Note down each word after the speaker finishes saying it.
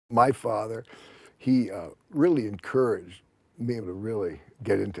My father, he really encouraged me to really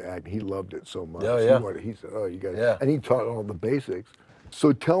get into acting. He loved it so much. Oh, yeah. He said, "Oh, you got," Yeah. and he taught all the basics.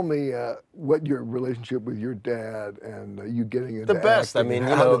 So tell me what your relationship with your dad and you getting into The best. I acting. mean,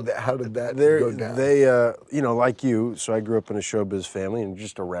 How did that go down? They, you know, like you. So I grew up in a showbiz family and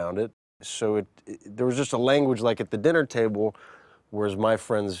just around it. So there was just a language like at the dinner table, whereas my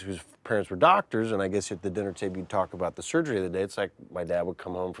friends whose parents were doctors, and I guess at the dinner table you'd talk about the surgery of the day. It's like my dad would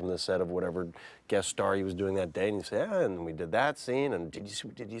come home from the set of whatever guest star he was doing that day, and he'd say, "Yeah, and we did that scene, and did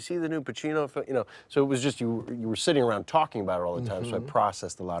you see the new Pacino film?" You know, so it was just you were sitting around talking about it all the time. So I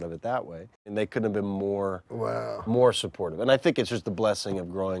processed a lot of it that way, and they couldn't have been more supportive. And I think it's just the blessing of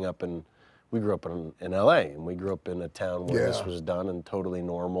growing up in. We grew up in LA, and we grew up in a town where this was done and totally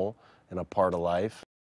normal and a part of life.